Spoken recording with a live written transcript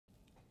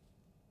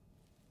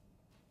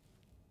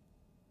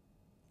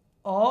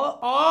Oh,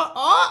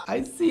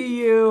 I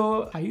see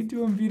you. How you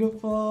doing,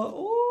 beautiful?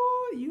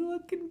 Oh, you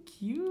looking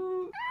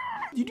cute.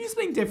 You do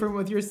something different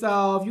with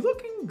yourself. You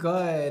looking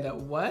good.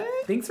 What?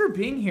 Thanks for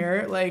being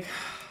here. Like,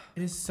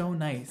 it is so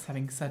nice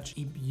having such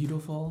a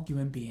beautiful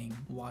human being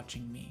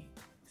watching me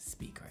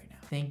speak right now.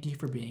 Thank you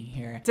for being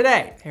here.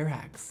 Today, hair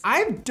hacks.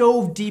 I've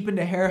dove deep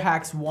into hair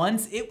hacks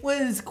once. It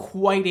was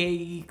quite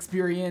a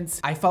experience.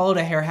 I followed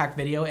a hair hack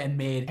video and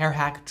made hair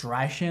hack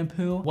dry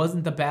shampoo.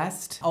 Wasn't the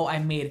best. Oh, I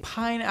made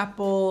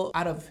pineapple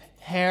out of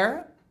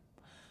hair.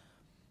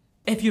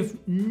 If you have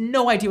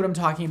no idea what I'm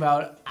talking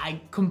about,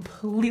 I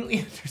completely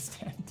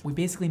understand. We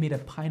basically made a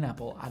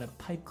pineapple out of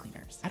pipe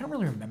cleaners. I don't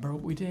really remember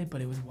what we did,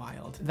 but it was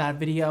wild. That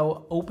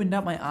video opened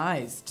up my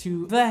eyes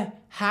to the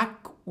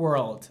hack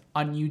world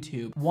on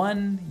YouTube.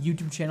 One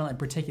YouTube channel in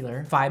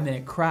particular, 5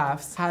 Minute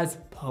Crafts, has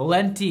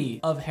plenty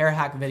of hair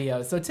hack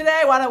videos. So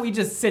today, why don't we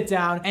just sit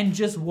down and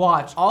just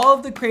watch all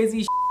of the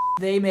crazy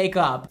they make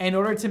up in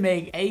order to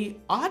make a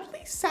oddly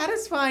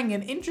satisfying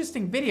and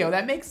interesting video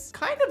that makes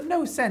kind of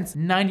no sense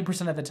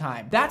 90% of the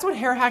time. That's what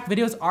hair hack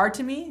videos are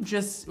to me.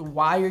 Just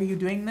why are you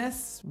doing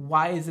this?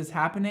 Why is this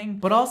happening?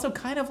 But also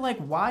kind of like,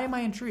 why am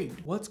I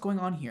intrigued? What's going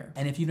on here?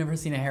 And if you've never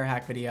seen a hair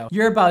hack video,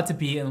 you're about to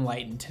be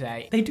enlightened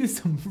today. They do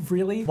some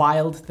really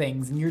wild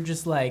things and you're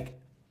just like,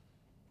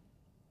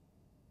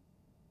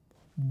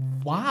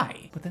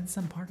 why? But then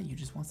some part of you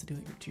just wants to do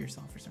it to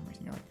yourself for some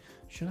reason. You're like,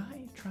 should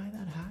I try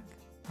that hack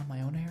on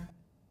my own hair?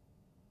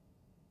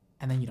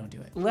 And then you don't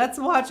do it. Let's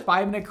watch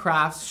 5 Minute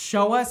Crafts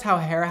show us how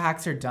hair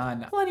hacks are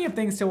done. Plenty of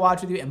things to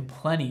watch with you and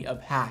plenty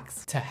of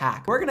hacks to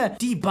hack. We're gonna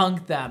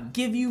debunk them,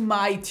 give you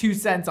my 2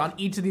 cents on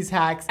each of these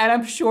hacks, and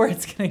I'm sure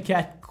it's gonna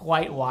get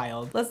quite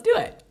wild. Let's do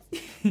it.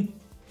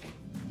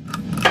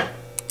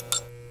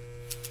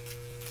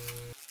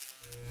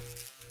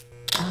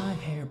 My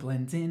hair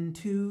blends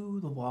into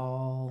the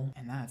wall,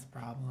 and that's a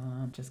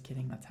problem. Just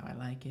kidding, that's how I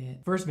like it.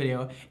 First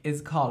video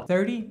is called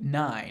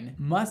 39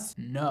 Must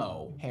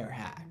Know Hair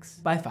Hacks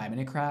by 5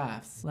 Minute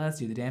Crafts. Let's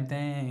do the damn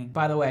thing.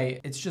 By the way,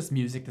 it's just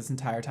music this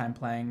entire time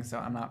playing, so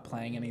I'm not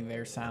playing any of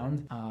their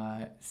sound.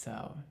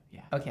 So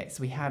yeah. Okay,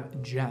 so we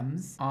have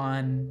gems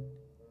on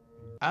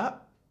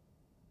up.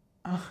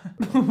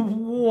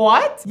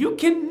 What? You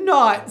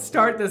cannot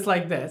start this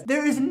like this.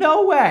 There is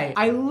no way.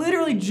 I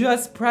literally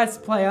just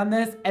pressed play on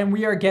this and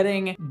we are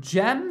getting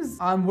gems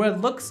on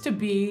what looks to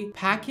be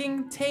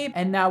packing tape,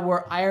 and now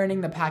we're ironing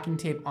the packing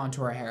tape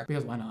onto our hair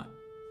because why not?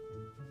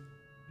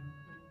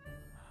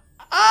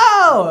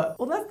 Oh,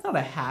 well that's not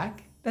a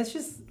hack. That's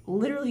just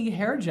literally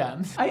hair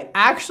gems. I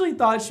actually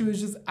thought she was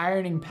just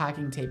ironing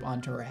packing tape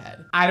onto her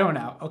head. I don't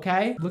know,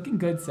 okay? Looking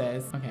good,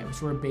 sis. Okay,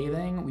 so we're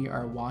bathing, we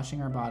are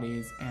washing our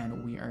bodies,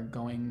 and we are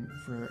going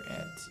for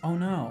it. Oh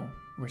no,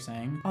 we're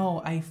saying.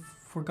 Oh, I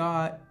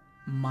forgot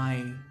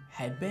my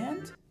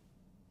headband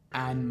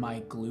and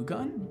my glue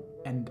gun,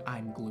 and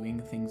I'm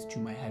gluing things to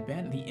my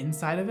headband. The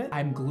inside of it,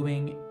 I'm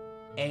gluing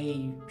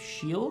a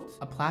shield,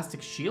 a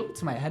plastic shield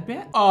to my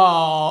headband.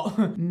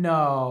 Oh,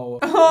 no.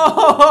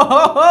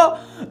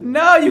 Oh,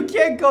 no, you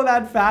can't go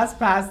that fast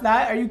past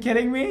that. Are you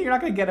kidding me? You're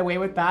not gonna get away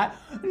with that.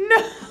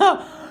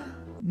 No,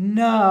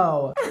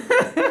 no.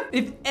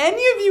 If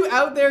any of you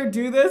out there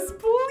do this,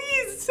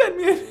 please send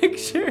me a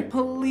picture.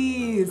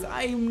 Please,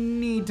 I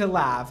need to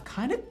laugh.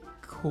 Kind of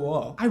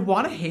cool. I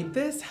want to hate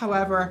this,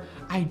 however,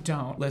 I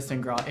don't. Listen,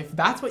 girl, if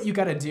that's what you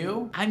gotta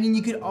do, I mean,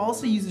 you could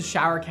also use a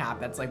shower cap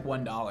that's like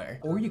 $1.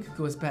 Or you could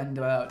go spend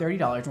about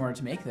 $30 in order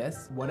to make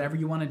this. Whatever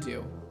you want to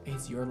do.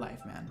 It's your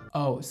life, man.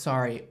 Oh,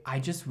 sorry. I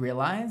just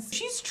realized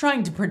she's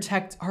trying to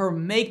protect her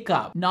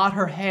makeup, not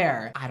her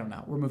hair. I don't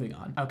know. We're moving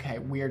on. Okay,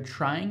 we're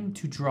trying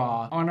to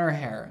draw on her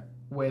hair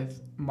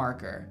with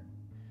marker.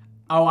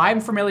 Oh,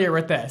 I'm familiar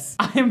with this.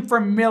 I'm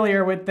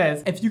familiar with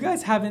this. If you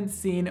guys haven't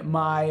seen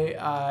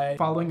my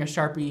following a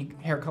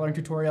Sharpie hair coloring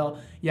tutorial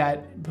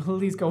yet,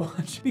 please go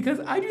watch, because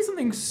I do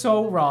something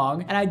so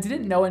wrong and I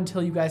didn't know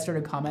until you guys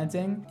started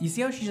commenting. You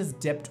see how she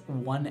just dipped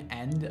one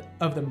end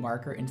of the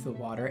marker into the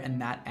water and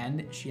that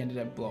end she ended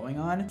up blowing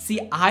on?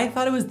 See, I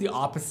thought it was the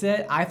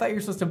opposite. I thought you were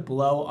supposed to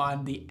blow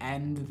on the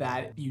end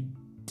that you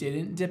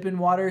didn't dip in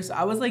water. So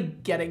I was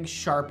like getting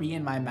Sharpie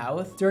in my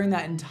mouth during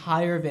that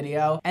entire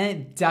video and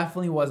it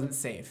definitely wasn't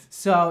safe.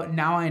 So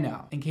now I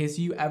know, in case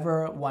you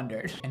ever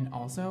wondered. And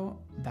also,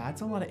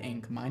 that's a lot of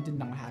ink. Mine did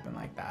not happen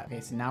like that.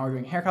 Okay, so now we're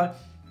doing hair color.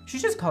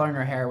 She's just coloring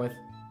her hair with,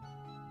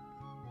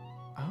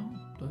 oh,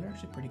 those are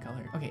actually pretty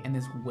colored. Okay, and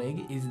this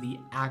wig is the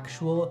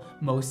actual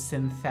most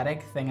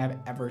synthetic thing I've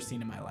ever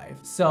seen in my life.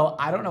 So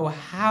I don't know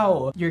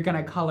how you're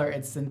gonna color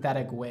its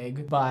synthetic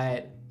wig,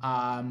 but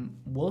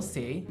we'll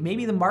see.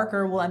 Maybe the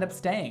marker will end up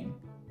staying.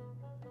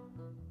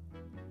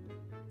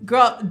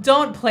 Girl,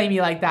 don't play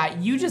me like that.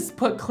 You just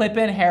put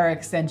clip-in hair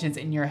extensions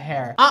in your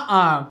hair.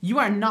 You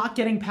are not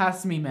getting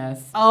past me, miss.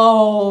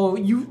 Oh,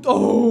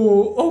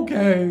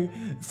 okay.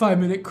 5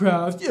 Minute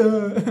Crafts,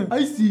 yeah,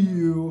 I see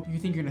you. You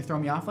think you're gonna throw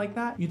me off like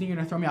that? You think you're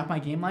gonna throw me off my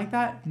game like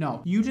that?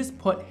 No, you just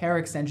put hair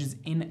extensions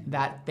in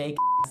that fake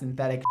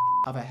synthetic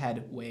of a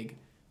head wig.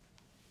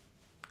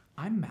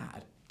 I'm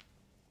mad.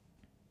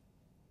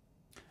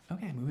 Okay.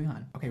 Okay, moving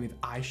on. Okay, we have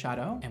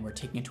eyeshadow and we're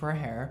taking it to our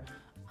hair.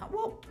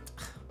 Well,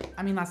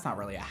 I mean, that's not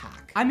really a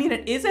hack. I mean,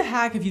 it is a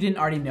hack if you didn't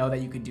already know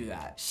that you could do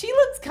that. She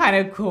looks kind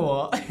of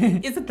cool.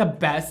 Is it the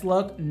best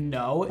look?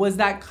 No. Was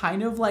that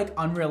kind of like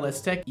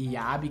unrealistic?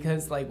 Yeah,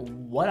 because like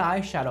what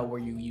eyeshadow were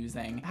you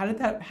using? How did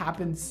that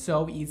happen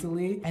so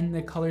easily? And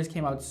the colors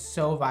came out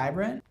so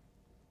vibrant?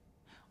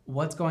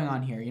 What's going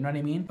on here? You know what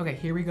I mean? Okay,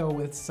 here we go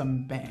with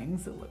some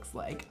bangs, it looks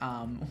like.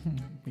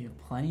 We have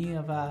plenty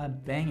of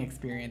bang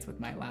experience with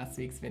my last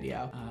week's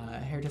video.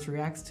 Hairdresser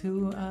reacts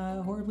to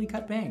horribly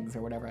cut bangs,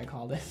 or whatever I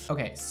called it.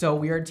 Okay, so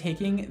we are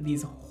taking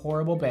these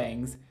horrible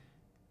bangs.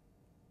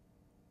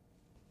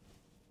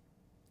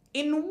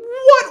 In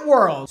what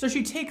world? So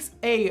she takes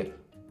a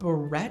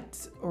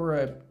barrette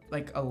or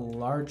like a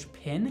large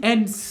pin,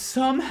 and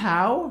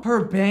somehow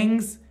her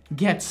bangs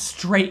get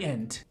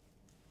straightened.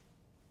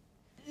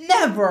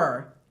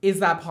 Never is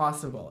that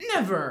possible.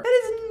 Never. That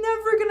is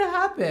never gonna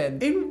happen.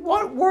 In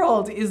what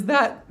world is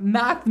that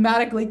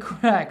mathematically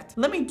correct?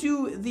 Let me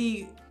do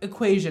the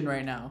equation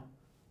right now.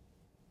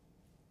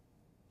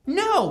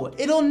 No,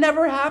 it'll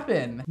never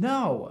happen.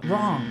 No,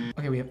 wrong.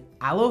 Okay, we have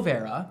aloe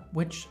vera,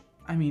 which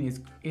I mean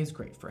is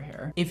great for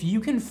hair. If you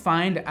can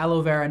find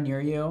aloe vera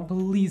near you,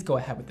 please go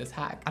ahead with this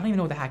hack. I don't even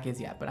know what the hack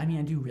is yet, but I mean,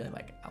 I do really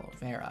like aloe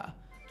vera.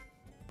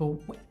 But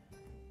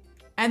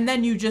and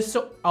then you just,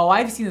 oh,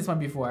 I've seen this one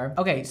before.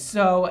 Okay,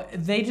 so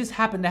they just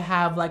happen to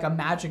have like a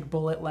magic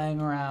bullet laying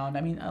around.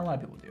 I mean, a lot of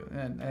people do,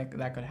 and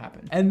that could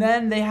happen. And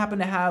then they happen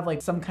to have like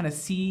some kind of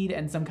seed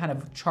and some kind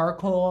of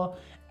charcoal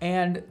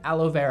and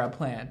aloe vera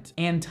plant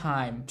and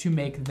thyme to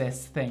make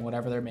this thing,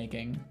 whatever they're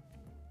making.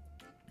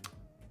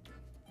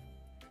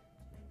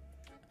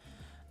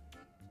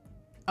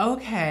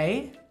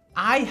 Okay,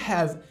 I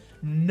have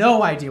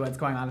no idea what's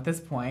going on at this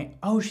point.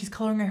 Oh, she's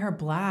coloring her hair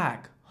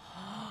black.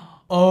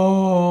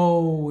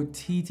 Oh,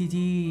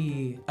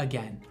 TTD.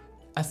 Again,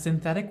 a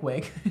synthetic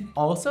wig.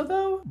 Also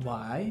though,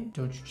 why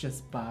don't you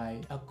just buy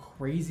a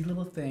crazy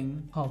little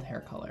thing called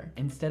hair color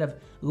instead of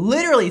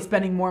literally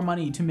spending more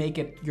money to make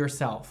it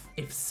yourself?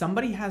 If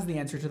somebody has the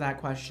answer to that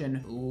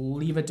question,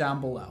 leave it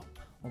down below.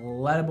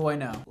 Let a boy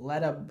know.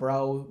 Let a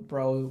bro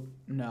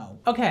know.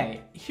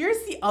 Okay,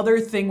 here's the other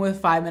thing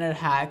with 5-minute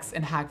hacks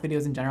and hack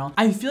videos in general.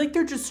 I feel like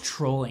they're just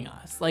trolling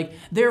us. Like,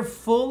 they're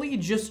fully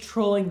just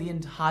trolling the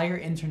entire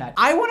internet.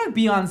 I wanna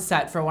be on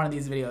set for one of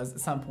these videos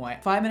at some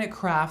point. 5-minute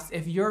crafts,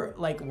 if you're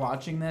like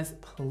watching this,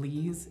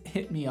 please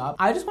hit me up.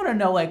 I just wanna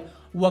know like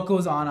what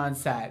goes on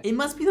set. It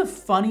must be the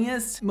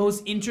funniest,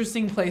 most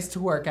interesting place to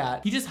work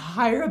at. You just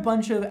hire a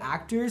bunch of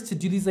actors to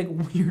do these like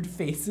weird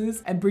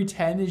faces and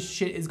pretend this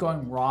shit is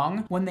going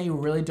wrong when they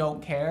really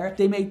don't care.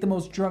 They make the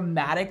most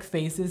dramatic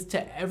faces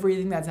to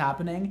everything that's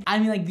happening. I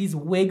mean, like, these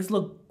wigs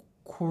look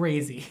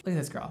crazy. Look at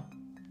this girl.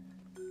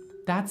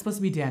 That's supposed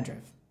to be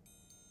dandruff.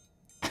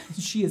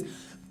 She is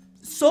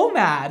so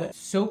mad.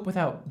 Soap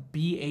without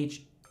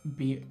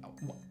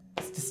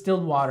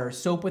distilled water,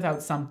 soap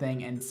without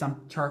something, and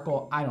some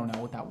charcoal. I don't know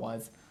what that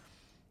was.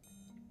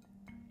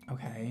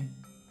 Okay.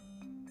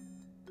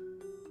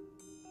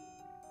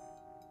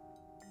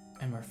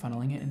 And we're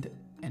funneling it into,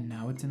 and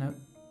now it's in a,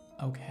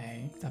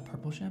 okay. Is that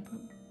purple shampoo?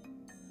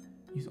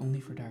 Use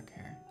only for dark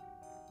hair.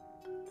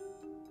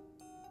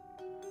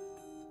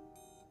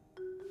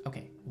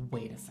 Okay,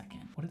 wait a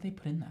second. What did they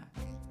put in that?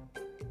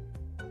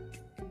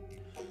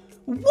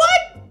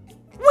 What?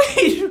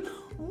 Wait,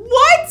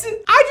 what?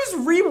 I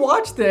just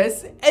rewatched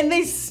this and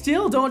they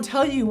still don't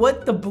tell you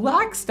what the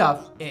black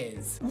stuff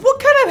is. What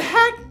kind of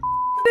hack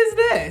is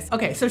this?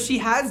 Okay, so she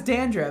has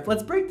dandruff.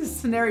 Let's break this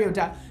scenario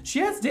down. She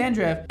has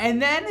dandruff,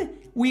 and then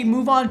we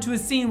move on to a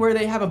scene where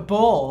they have a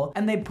bowl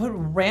and they put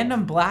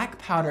random black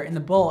powder in the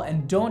bowl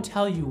and don't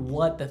tell you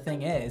what the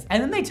thing is.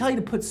 And then they tell you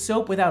to put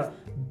soap without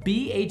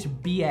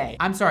BHBA.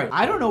 I'm sorry,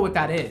 I don't know what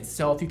that is.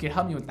 So if you could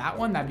help me with that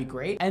one, that'd be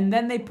great. And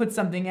then they put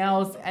something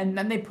else, and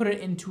then they put it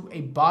into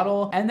a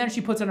bottle, and then she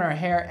puts it in her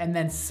hair, and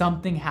then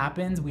something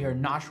happens. We are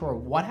not sure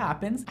what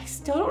happens. I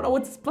still don't know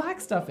what this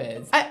black stuff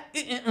is.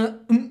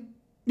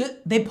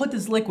 They put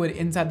this liquid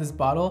inside this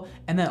bottle,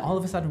 and then all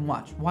of a sudden,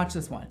 watch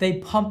this one. They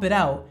pump it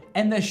out,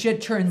 and the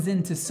shit turns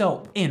into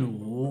soap. In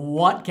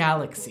what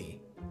galaxy?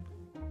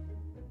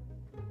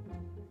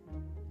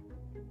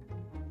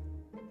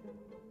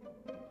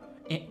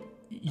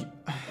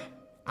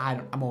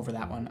 I'm over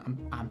that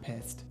one. I'm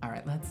pissed. All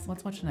right, let's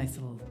watch a nice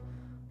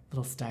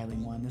little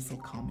styling one. This will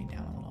calm me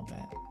down a little bit.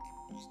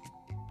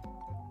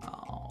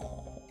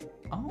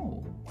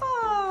 Oh,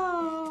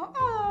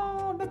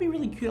 that'd be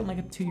really cute on like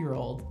a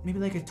 2-year-old. Maybe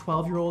like a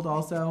 12-year-old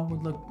also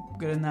would look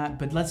good in that,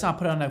 but let's not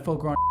put it on a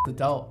full-grown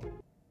adult.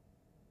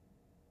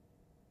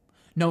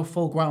 No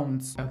full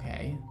growns.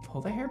 Okay,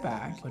 pull the hair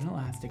back, put an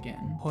elastic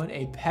in, put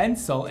a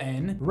pencil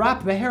in,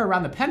 wrap the hair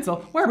around the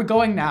pencil. Where are we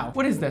going now?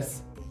 What is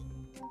this?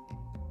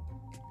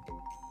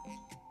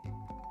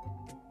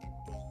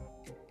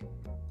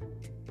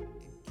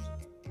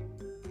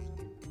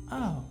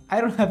 Oh, I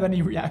don't have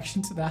any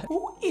reaction to that.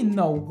 Who in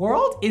the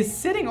world is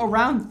sitting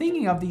around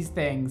thinking of these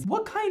things?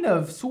 What kind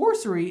of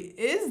sorcery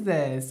is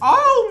this?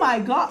 Oh my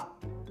God.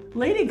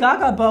 Lady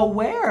Gaga, but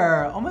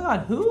where? Oh my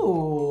God,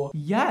 who?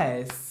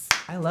 Yes,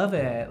 I love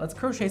it. Let's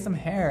crochet some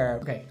hair.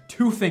 Okay,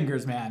 2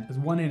 fingers, man. Is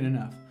 1 ain't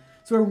enough.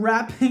 So we're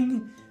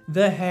wrapping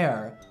the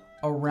hair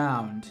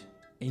around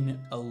in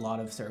a lot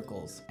of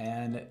circles.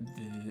 And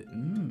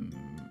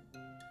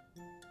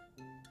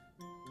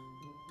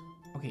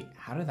okay,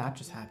 how did that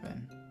just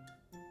happen?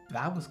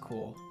 That was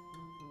cool.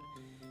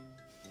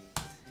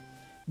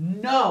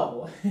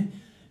 No,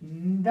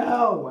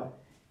 no,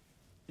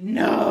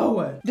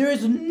 no. There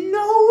is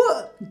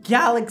no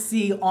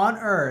galaxy on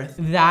Earth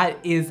that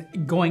is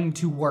going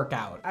to work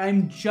out.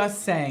 I'm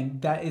just saying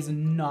that is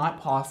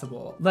not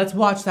possible. Let's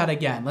watch that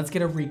again. Let's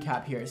get a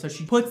recap here. So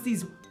she puts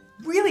these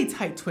really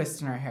tight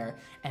twists in her hair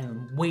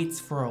and waits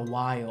for a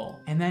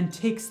while and then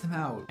takes them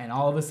out. And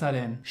all of a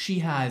sudden she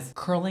has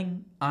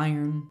curling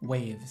iron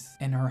waves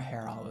in her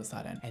hair all of a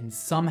sudden. And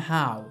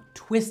somehow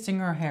twisting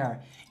her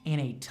hair in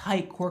a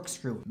tight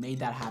corkscrew made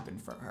that happen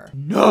for her.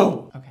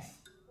 No! Okay,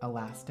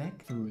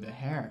 elastic through the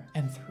hair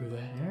and through the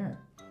hair.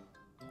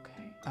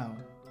 Okay, oh,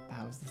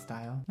 that was the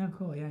style. Oh,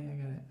 cool, yeah, I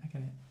get it, I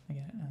get it.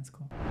 That's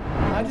cool.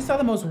 I just saw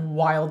the most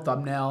wild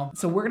thumbnail.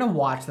 So we're gonna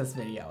watch this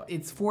video.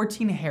 It's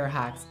 14 hair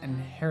hacks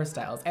and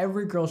hairstyles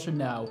every girl should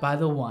know by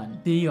the one,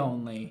 the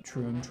only,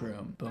 Troom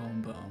Troom.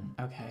 Boom, boom.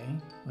 Okay,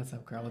 what's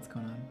up, girl? What's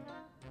going on?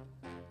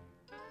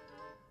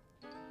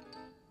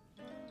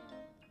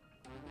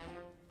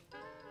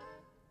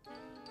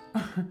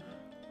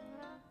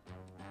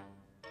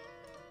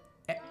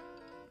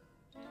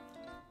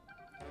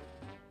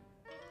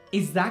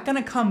 Is that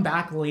gonna come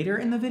back later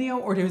in the video,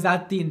 or was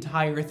that the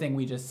entire thing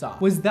we just saw?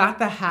 Was that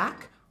the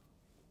hack?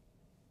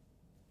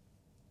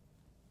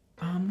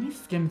 Let me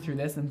skim through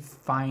this and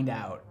find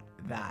out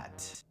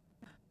that.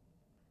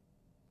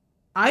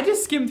 I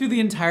just skimmed through the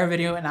entire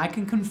video and I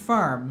can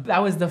confirm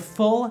that was the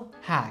full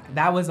hack.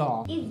 That was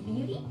all. Is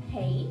beauty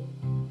pain?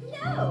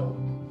 No,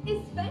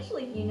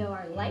 especially if you know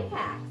our life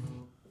hacks.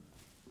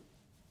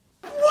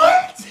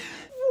 What?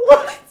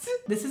 What?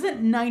 This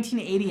isn't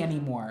 1980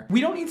 anymore.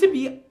 We don't need to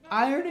be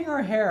ironing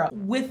our hair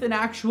with an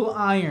actual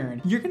iron.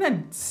 You're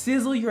gonna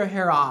sizzle your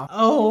hair off.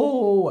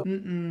 Oh,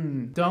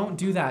 don't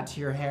do that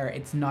to your hair.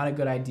 It's not a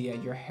good idea.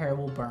 Your hair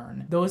will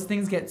burn. Those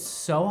things get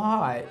so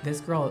hot. This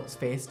girl's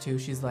face too,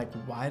 she's like,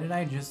 why did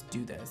I just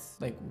do this?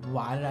 Like,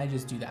 why did I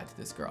just do that to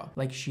this girl?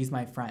 Like, she's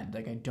my friend.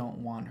 Like, I don't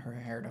want her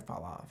hair to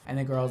fall off. And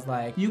the girl's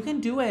like, you can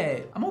do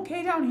it. I'm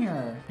okay down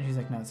here. And she's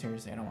like, no,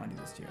 seriously, I don't want to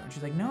do this to you. And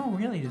she's like, no,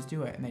 really, just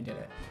do it. And they did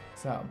it.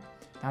 So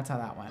that's how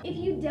that went. If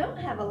you don't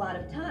have a lot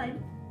of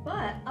time,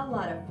 but a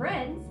lot of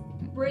friends,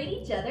 braid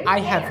each other's I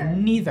hair. have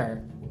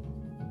neither.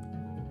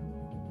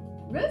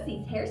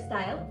 Rosie's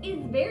hairstyle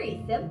is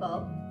very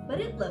simple,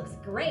 but it looks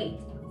great.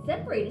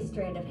 Separate a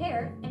strand of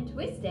hair and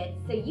twist it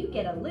so you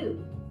get a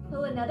loop.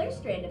 Pull another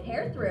strand of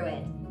hair through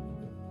it.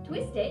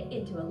 Twist it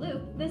into a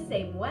loop the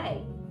same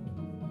way.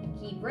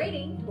 Keep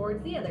braiding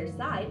towards the other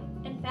side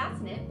and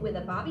fasten it with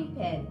a bobby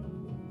pin.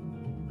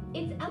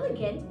 It's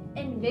elegant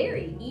and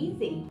very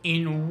easy.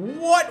 In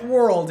what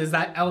world is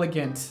that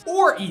elegant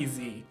or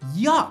easy?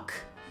 Yuck.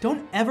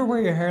 Don't ever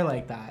wear your hair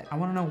like that. I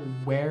wanna know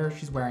where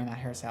she's wearing that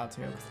hairstyle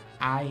to, because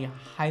I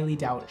highly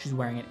doubt she's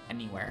wearing it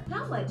anywhere.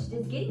 How much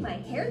does getting my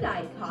hair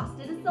dyed cost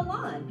at a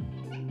salon?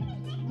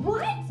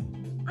 What?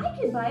 I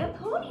could buy a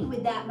pony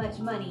with that much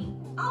money.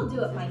 I'll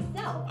do it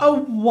myself. A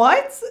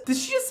what? Did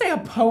she just say a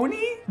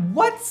pony?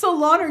 What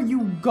salon are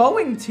you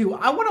going to?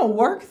 I wanna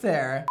work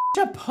there.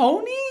 A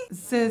pony?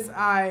 Sis,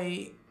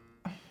 I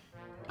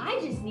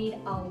just need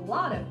a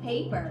lot of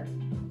paper.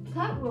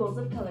 Cut rolls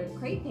of colored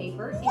crepe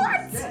paper What?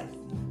 into strips.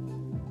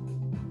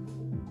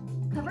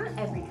 Cover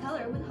every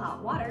color with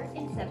hot water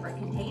in separate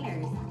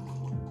containers.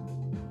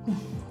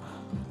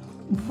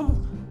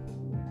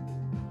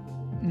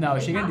 No,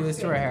 is she gonna do this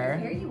to her Top hair?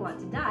 strand of hair you want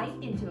to dye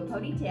into a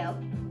ponytail.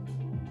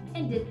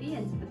 And dip the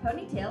ends of the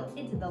ponytail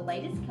into the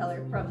lightest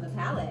color from the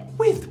palette.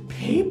 With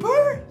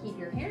paper? Keep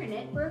your hair in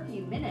it for a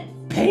few minutes.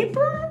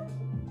 Paper?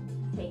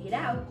 Take it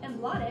out and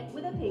blot it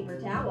with a paper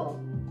towel.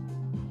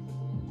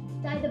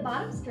 Dye the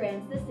bottom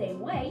strands the same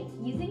way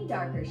using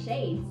darker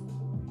shades.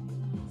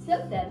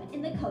 Soak them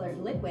in the colored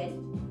liquid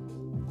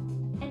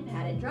and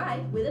pat it dry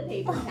with a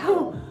paper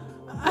towel.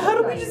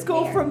 How do we just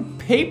go from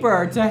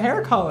paper to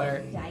hair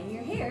color? Dyeing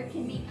your hair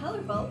can be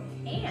colorful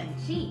and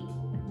cheap.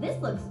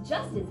 This looks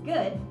just as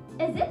good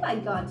as if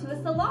I'd gone to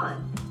a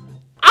salon.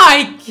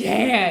 I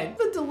can't!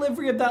 The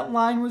delivery of that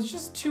line was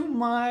just too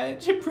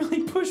much. It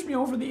really pushed me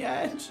over the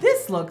edge.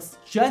 This looks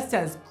just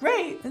as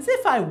great as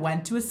if I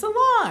went to a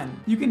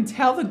salon. You can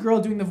tell the girl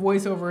doing the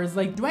voiceover is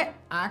like, do I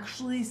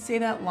actually say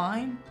that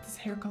line? This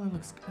hair color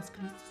looks as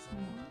good as the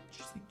salon.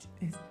 She's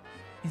like,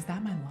 is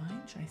that my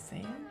line? Should I say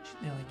it?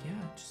 They're like, yeah,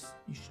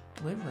 you should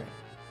deliver it.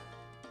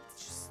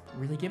 Just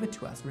really give it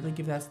to us. Really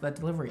give us that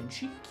delivery. And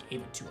she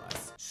gave it to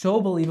us.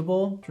 So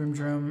believable. Droom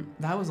Droom,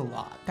 that was a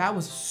lot. That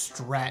was a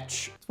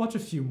stretch. Let's watch a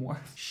few more.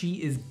 She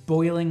is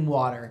boiling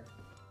water.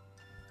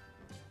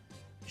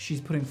 She's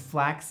putting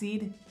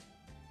flaxseed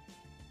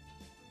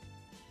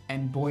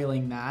and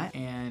boiling that.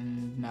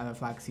 And now the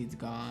flaxseed's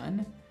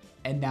gone.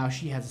 And now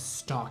she has a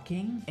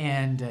stocking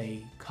and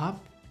a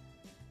cup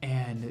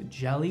and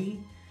jelly.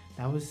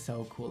 That was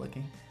so cool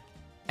looking.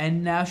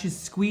 And now she's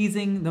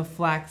squeezing the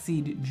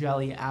flaxseed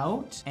jelly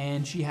out,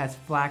 and she has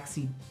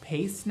flaxseed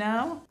paste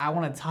now. I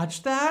wanna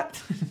touch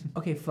that.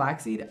 Okay,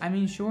 flaxseed, I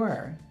mean,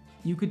 sure.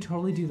 You could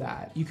totally do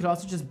that. You could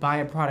also just buy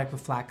a product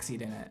with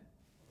flaxseed in it.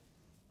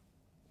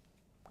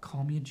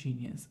 Call me a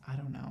genius, I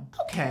don't know.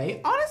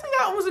 Okay, honestly,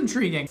 that one was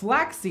intriguing.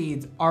 Flax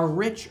seeds are a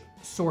rich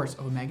source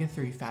of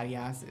omega-3 fatty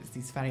acids.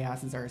 These fatty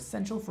acids are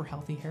essential for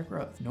healthy hair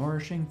growth,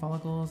 nourishing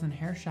follicles and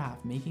hair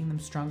shaft, making them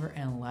stronger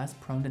and less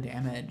prone to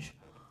damage.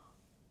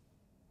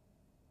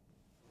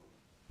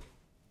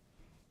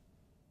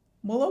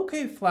 Well,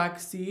 okay,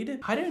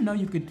 flaxseed. I didn't know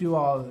you could do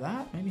all of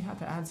that. Maybe have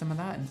to add some of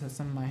that into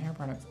some of my hair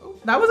products. Oh,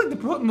 that was like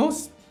the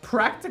most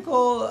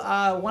practical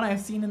one I've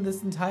seen in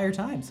this entire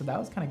time. So that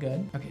was kind of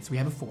good. Okay, so we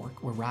have a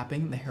fork. We're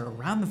wrapping the hair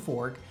around the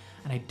fork.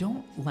 And I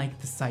don't like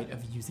the sight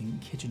of using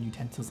kitchen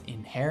utensils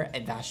in hair.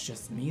 And that's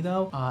just me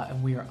though.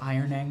 And we are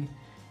ironing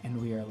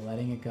and we are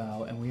letting it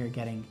go. And we are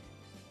getting,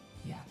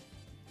 yeah,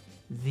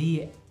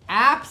 the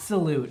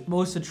absolute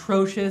most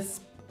atrocious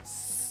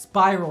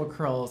spiral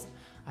curls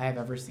I have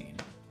ever seen.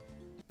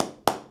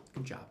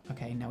 Good job.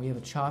 Okay, now we have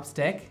a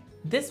chopstick.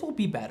 This will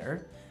be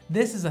better.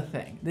 This is a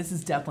thing. This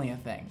is definitely a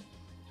thing.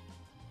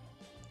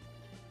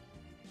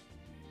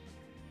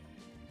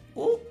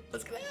 Oh,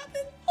 what's gonna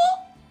happen?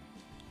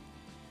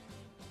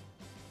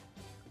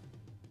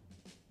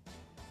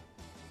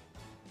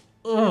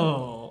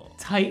 Oh,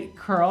 tight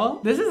curl.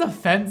 This is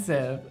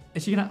offensive.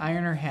 Is she gonna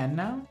iron her hand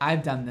now?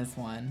 I've done this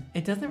one.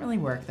 It doesn't really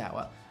work that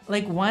well.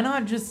 Like, why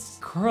not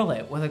just curl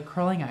it with a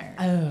curling iron?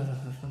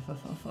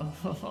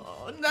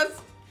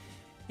 That's...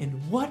 In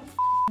what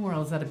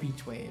world is that a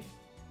beach wave?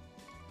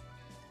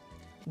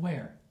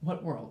 Where?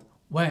 What world?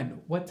 When?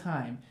 What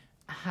time?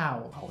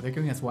 How? Oh, they're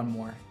giving us one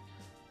more.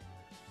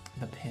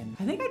 The pin.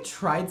 I think I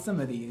tried some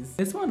of these.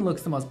 This one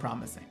looks the most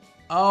promising.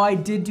 Oh, I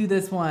did do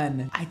this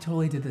one. I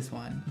totally did this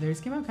one. Theirs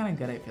came out kind of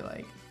good, I feel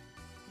like.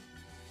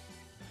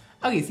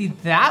 Okay, see,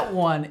 that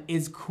one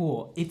is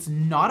cool. It's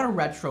not a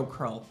retro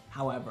curl,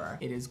 however.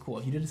 It is cool.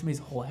 If you did somebody's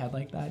whole head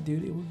like that,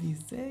 dude, it would be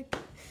sick.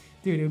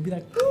 Dude, it would be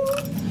like,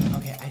 ooh.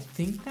 Okay, I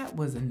think that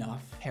was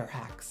enough hair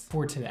hacks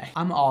for today.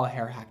 I'm all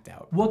hair hacked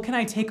out. What can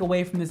I take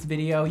away from this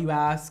video, you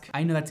ask?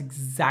 I know that's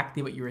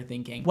exactly what you were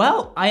thinking.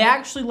 Well, I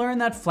actually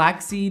learned that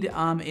flaxseed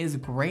is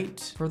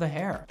great for the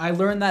hair. I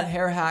learned that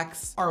hair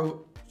hacks are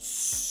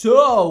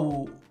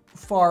so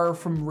far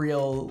from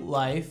real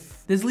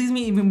life. This leaves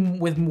me even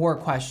with more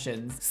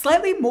questions.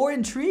 Slightly more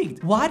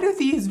intrigued. Why do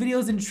these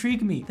videos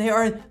intrigue me? They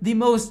are the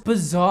most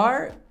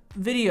bizarre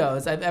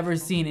videos I've ever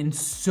seen in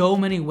so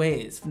many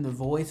ways. From the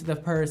voice of the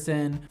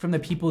person, from the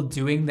people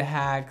doing the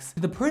hacks, to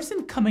the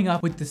person coming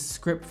up with the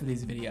script for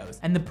these videos,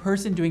 and the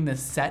person doing the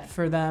set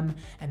for them,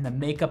 and the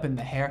makeup and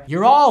the hair.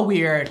 You're all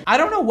weird. I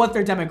don't know what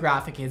their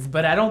demographic is,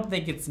 but I don't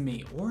think it's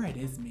me. Or it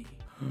is me.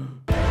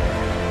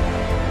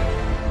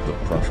 The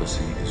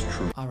prophecy is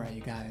true. All right,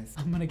 you guys,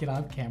 I'm gonna get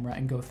off camera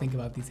and go think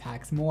about these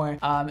hacks more.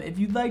 If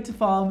you'd like to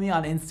follow me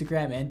on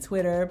Instagram and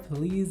Twitter,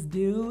 please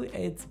do.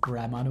 It's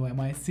brad_Mondo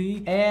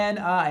NYC. And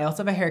I also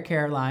have a hair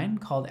care line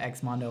called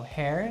Mondo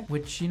Hair,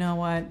 which, you know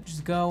what,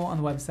 just go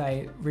on the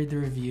website, read the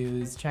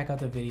reviews, check out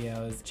the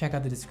videos, check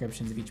out the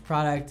descriptions of each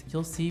product.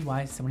 You'll see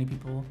why so many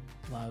people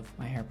love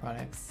my hair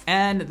products.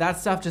 And that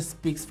stuff just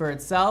speaks for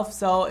itself.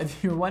 So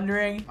if you're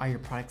wondering, are your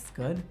products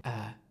good?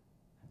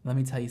 Let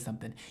me tell you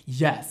something.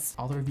 Yes,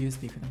 all the reviews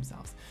speak for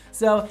themselves.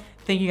 So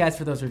thank you guys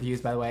for those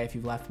reviews, by the way. If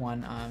you've left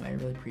one, I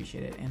really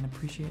appreciate it. And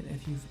appreciate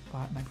if you've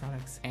bought my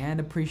products. And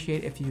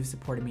appreciate if you've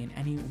supported me in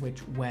any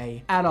which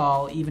way at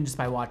all, even just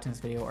by watching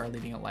this video or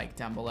leaving a like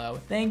down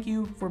below. Thank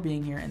you for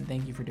being here, and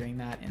thank you for doing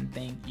that, and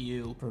thank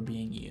you for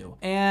being you.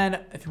 And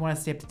if you want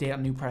to stay up to date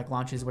on new product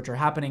launches, which are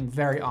happening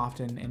very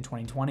often in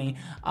 2020,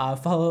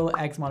 follow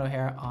Mondo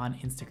Hair on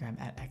Instagram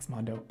at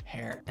Mondo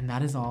Hair. And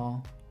that is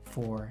all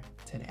for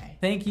today.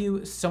 Thank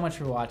you so much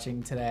for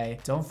watching today.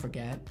 Don't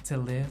forget to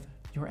live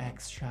your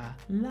extra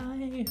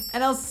life.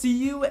 And I'll see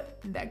you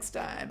next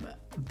time.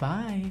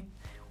 Bye.